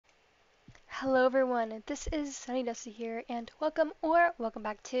Hello everyone, this is SunnyDusty here, and welcome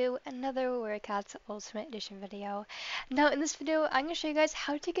back to another Were Cats Ultimate Edition video. Now in this video, I'm going to show you guys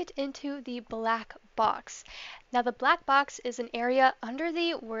how to get into the black box. Now the black box is an area under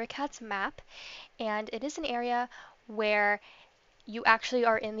the Were Cats map, and it is an area where you actually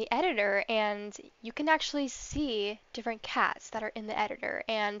are in the editor, and you can actually see different cats that are in the editor,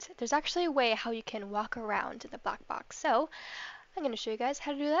 and there's actually a way how you can walk around in the black box. So I'm going to show you guys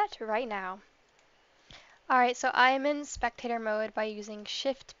how to do that right now. Alright, so I'm in spectator mode by using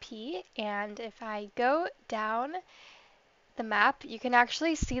Shift P, and if I go down the map, you can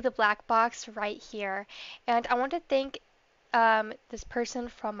actually see the black box right here. And I want to thank this person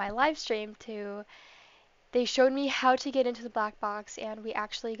from my live stream they showed me how to get into the black box, and we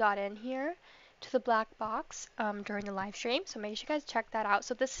actually got in here to the black box during the live stream, so make sure you guys check that out.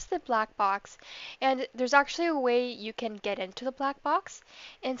 So this is the black box, and there's actually a way you can get into the black box,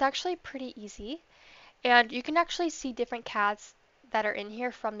 and it's actually pretty easy. And you can actually see different cats that are in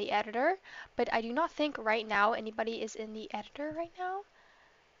here from the editor, but I do not think right now anybody is in the editor right now.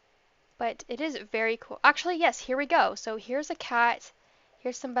 But it is very cool. Actually, yes, here we go. So here's a cat.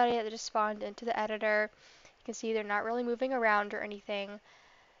 Here's somebody that just spawned into the editor. You can see they're not really moving around or anything.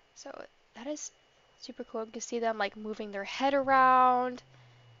 So that is super cool. You can see them like moving their head around.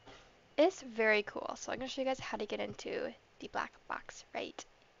 It's very cool. So I'm going to show you guys how to get into the black box right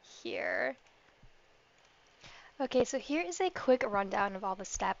here. Okay, so here is a quick rundown of all the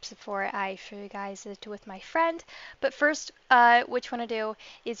steps before I show you guys it with my friend. But first, what you want to do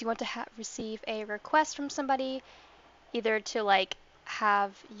is you want to receive a request from somebody, either to like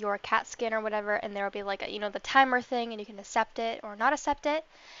have your cat skin or whatever, and there will be like a, the timer thing, and you can accept it or not accept it.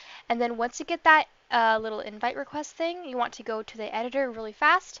 And then once you get that little invite request thing, you want to go to the editor really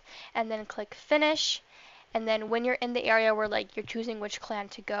fast, and then click finish. And then when you're in the area where like you're choosing which clan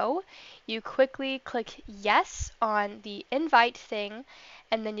to go, you quickly click yes on the invite thing,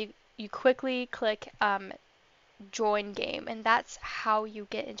 and then you quickly click join game, and that's how you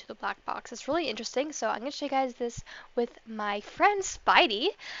get into the black box. It's really interesting, so I'm going to show you guys this with my friend Spidey.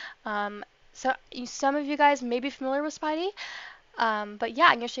 Some of you guys may be familiar with Spidey, but yeah,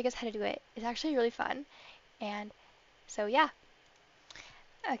 I'm going to show you guys how to do it. It's actually really fun, and so yeah.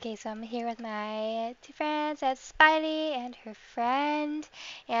 Okay, so I'm here with my two friends. That's Spidey and her friend,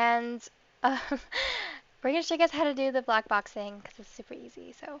 and we're gonna show you guys how to do the black box thing because it's super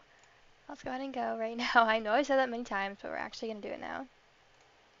easy. So let's go ahead and go right now. I know I said that many times, but we're actually gonna do it now.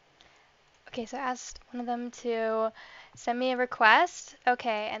 Okay, so I asked one of them to send me a request.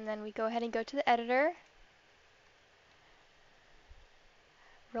 Okay, and then we go ahead and go to the editor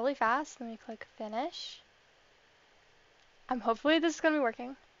really fast. Then we click finish. Hopefully this is gonna be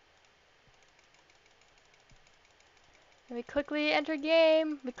working. And we quickly enter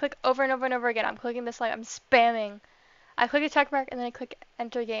game. We click over and over and over again. I'm clicking this like I'm spamming. I click a check mark and then I click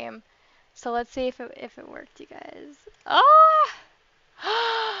enter game. So let's see if it worked, you guys. Oh!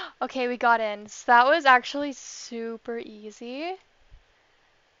 Okay, we got in. So that was actually super easy.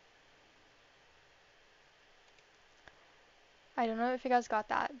 I don't know if you guys got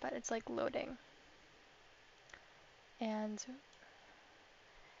that, but it's like loading. And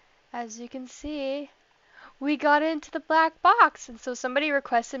as you can see, we got into the black box. And so somebody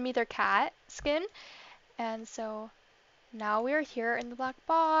requested me their cat skin. And so now we are here in the black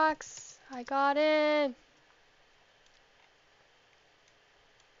box. I got in.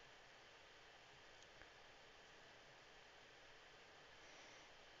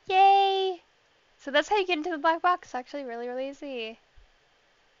 Yay! So that's how you get into the black box. It's actually really, really easy.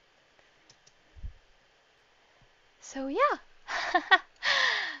 So yeah.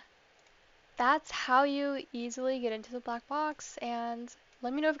 That's how you easily get into the black box, and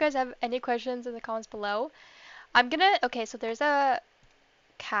let me know if you guys have any questions in the comments below. Okay, so there's a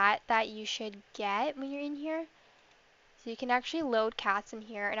cat that you should get when you're in here. So you can actually load cats in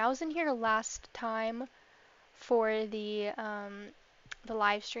here, and I was in here last time for the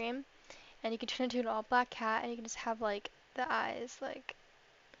live stream, and you can turn into an all black cat, and you can just have like the eyes like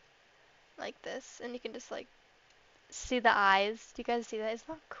this, and you can just like see the eyes. Do you guys see that? Isn't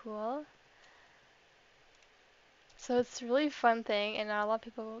that cool? So it's a really fun thing, and not a lot of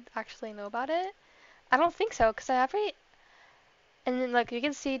people actually know about it. I don't think so, because and then look, you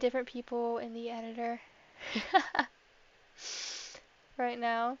can see different people in the editor right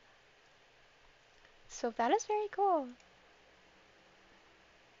now. So that is very cool.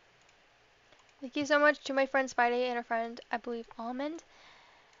 Thank you so much to my friend Spidey and her friend, I believe, Almond.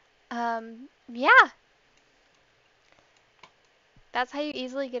 Yeah. That's how you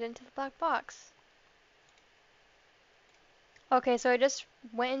easily get into the black box. Okay, so I just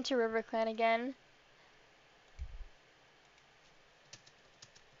went into River Clan again.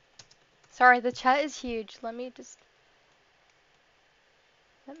 Sorry, the chat is huge. Let me just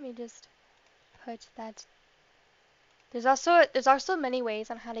put that. There's also many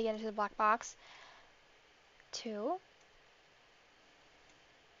ways on how to get into the black box too.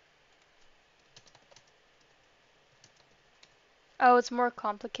 Oh, it's more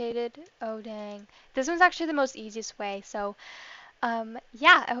complicated. Oh dang. This one's actually the most easiest way. So,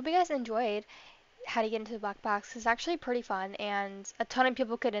 yeah, I hope you guys enjoyed how to get into the black box. It's actually pretty fun, and a ton of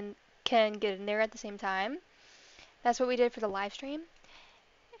people can get in there at the same time. That's what we did for the live stream,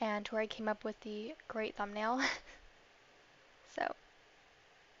 and where I came up with the great thumbnail. So,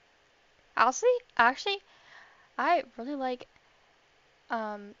 actually, I really like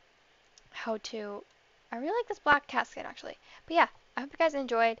um how to. I really like this black cat skin actually. But yeah, I hope you guys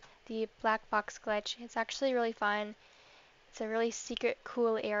enjoyed the black box glitch. It's actually really fun. It's a really secret,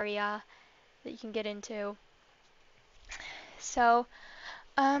 cool area that you can get into. So,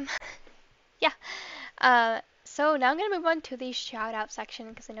 um, yeah. So now I'm gonna move on to the shout out section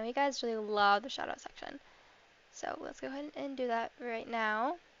because I know you guys really love the shout out section. So let's go ahead and do that right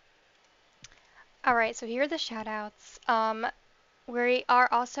now. Alright, so here are the shout outs. We are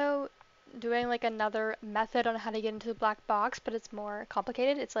also doing like another method on how to get into the black box, but it's more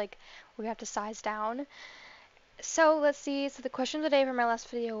complicated. It's like we have to size down. So let's see. So the question of the day from my last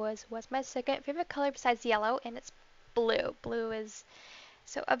video was, what's my second favorite color besides yellow? And it's blue. Blue is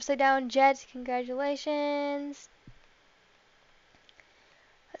so upside down jet. Congratulations.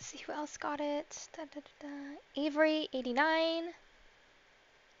 Let's see who else got it. Da, da, da, da. Avery 89.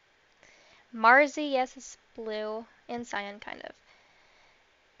 Marzi, yes, it's blue and cyan kind of.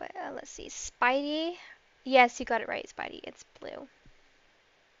 But let's see. Spidey. Yes, you got it right, Spidey. It's blue.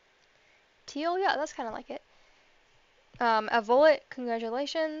 Teal, yeah, that's kind of like it. A Volet,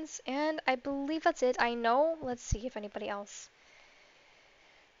 congratulations. And I believe that's it. I know. Let's see if anybody else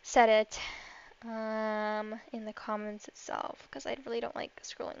said it in the comments itself, because I really don't like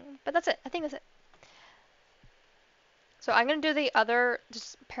scrolling. But that's it. I think that's it. So I'm going to do the other,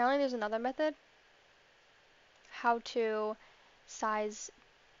 just apparently there's another method. How to size,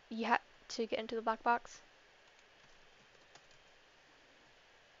 you have to get into the black box.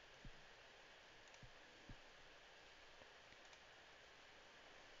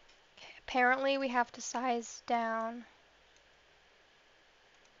 Okay, apparently we have to size down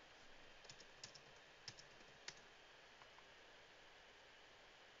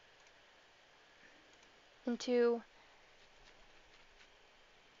into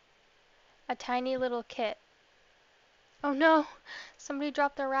a tiny little kit. Oh no! Somebody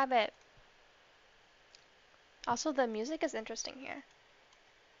dropped their rabbit. Also, the music is interesting here.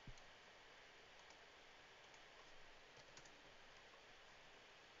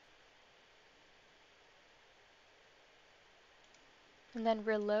 And then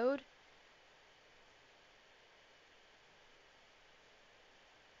reload.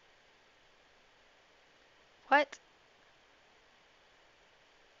 What?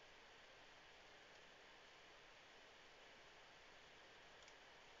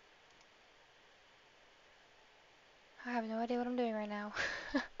 I have no idea what I'm doing right now.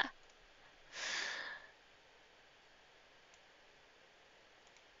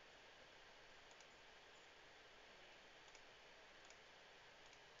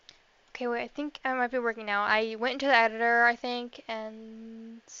 Okay, wait, I think I might be working now. I went into the editor, I think,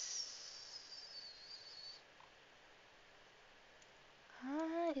 and...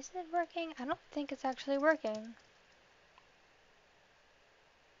 is it working? I don't think it's actually working.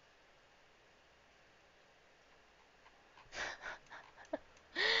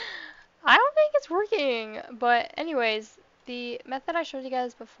 I don't think it's working! But anyways, the method I showed you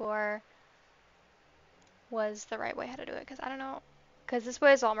guys before was the right way how to do it, because I don't know. Because this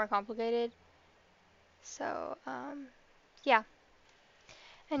way is a lot more complicated. So, yeah.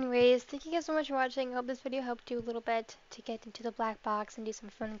 Anyways, thank you guys so much for watching. I hope this video helped you a little bit to get into the black box and do some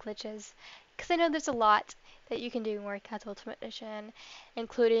fun glitches. Because I know there's a lot that you can do in Warrior Cats Ultimate Edition,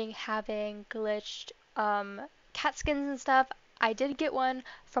 including having glitched cat skins and stuff. I did get one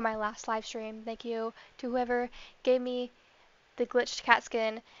from my last live stream. Thank you to whoever gave me the glitched cat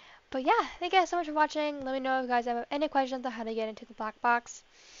skin. But yeah, thank you guys so much for watching. Let me know if you guys have any questions on how to get into the black box.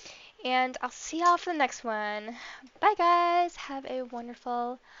 And I'll see y'all for the next one. Bye guys. Have a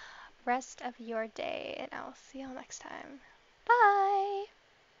wonderful rest of your day, and I'll see y'all next time. Bye!